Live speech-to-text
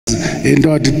and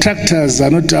our detractors are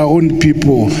not our own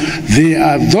people. They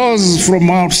are those from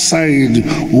outside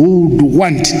who would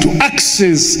want to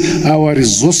access our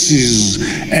resources,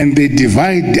 and they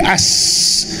divide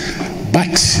us.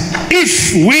 But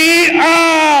if we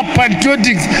are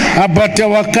patriotic about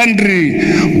our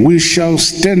country, we shall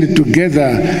stand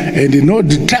together, and no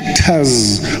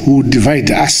detractors will divide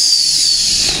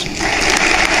us.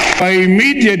 Our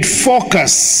immediate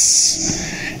focus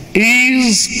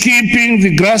is keeping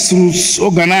the grassroots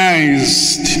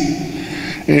organized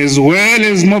as well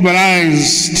as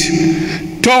mobilized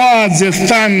towards a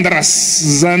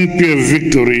thunderous ZANU-PF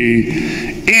victory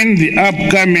in the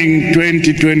upcoming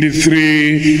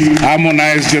 2023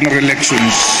 harmonized general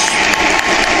elections.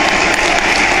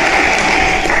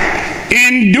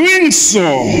 In doing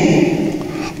so,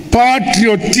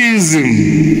 patriotism,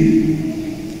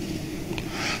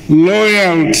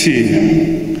 loyalty,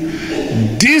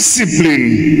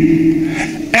 discipline,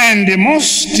 and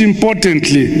most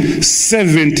importantly,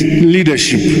 servant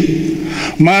leadership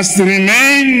must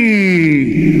remain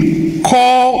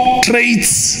core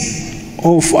traits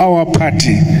of our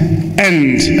party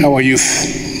and our youth.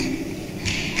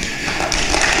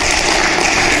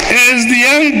 As the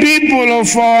young people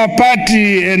of our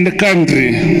party and the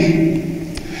country,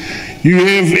 you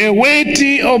have a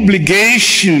weighty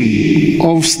obligation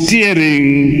of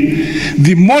steering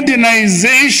the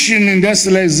modernization,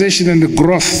 industrialization, and the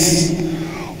growth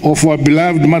of our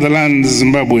beloved motherland,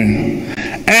 Zimbabwe,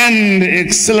 and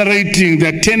accelerating the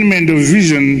attainment of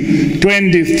Vision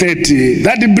 2030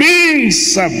 that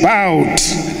brings about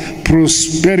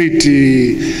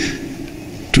prosperity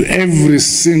to every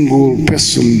single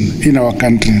person in our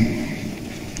country.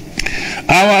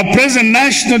 Our present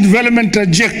national development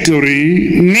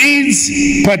trajectory needs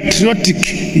patriotic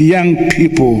young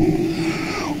people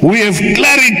who have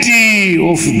clarity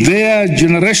of their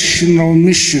generational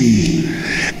mission,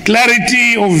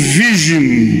 clarity of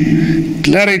vision,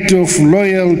 clarity of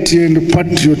loyalty and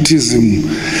patriotism,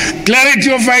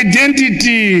 clarity of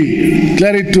identity,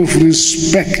 clarity of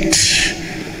respect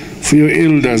for your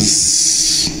elders.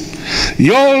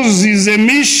 Yours is a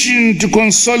mission to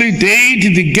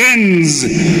consolidate the gains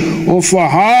of a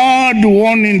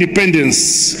hard-won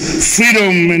independence,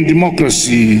 freedom, and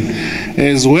democracy,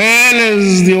 as well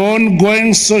as the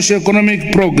ongoing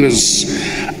socio-economic progress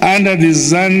under the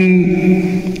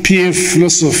ZANU-PF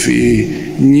philosophy,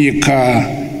 Nyika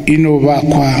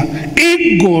inovakwa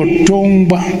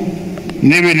igotongwa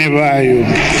nevenevayo.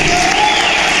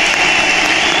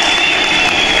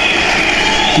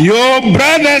 Your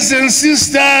brothers and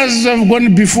sisters who have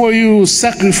gone before you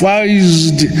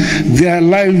sacrificed their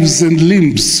lives and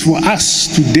limbs for us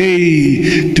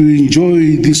today to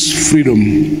enjoy this freedom.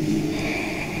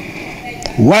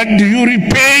 What do you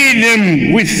repay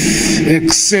them with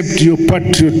except your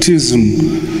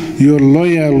patriotism, your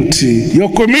loyalty, your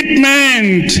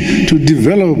commitment to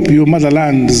develop your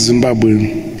motherland,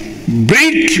 Zimbabwe?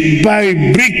 Brick by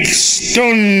brick,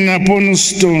 stone upon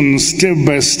stone, step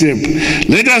by step,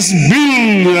 let us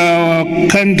build our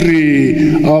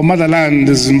country, our motherland,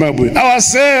 Zimbabwe.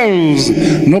 Ourselves,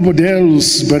 nobody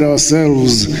else but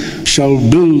ourselves shall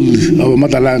build our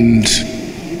motherland.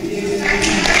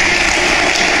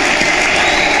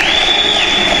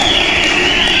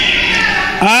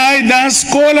 I thus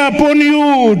call upon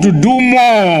you to do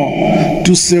more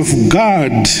to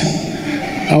safeguard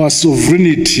our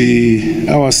sovereignty,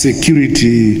 our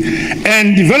security,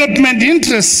 and development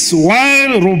interests,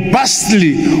 while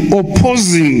robustly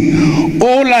opposing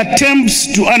all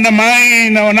attempts to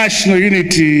undermine our national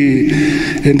unity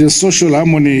and the social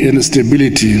harmony and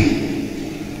stability.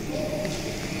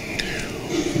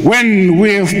 When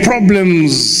we have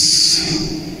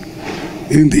problems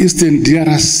in the Eastern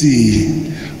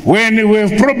DRC, when we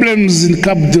have problems in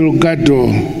Cabo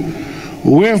Delgado,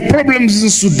 we have problems in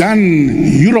Sudan,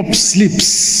 Europe sleeps.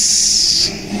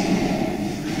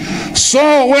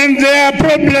 So when there are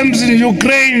problems in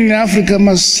Ukraine, Africa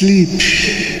must sleep.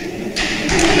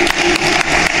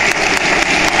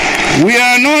 We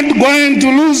are not going to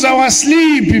lose our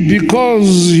sleep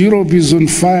because Europe is on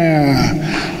fire,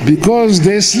 because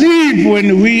they sleep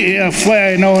when we are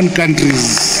fire in our own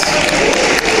countries.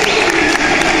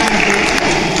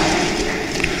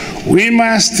 We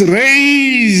must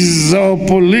raise our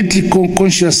political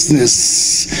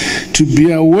consciousness to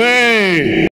be aware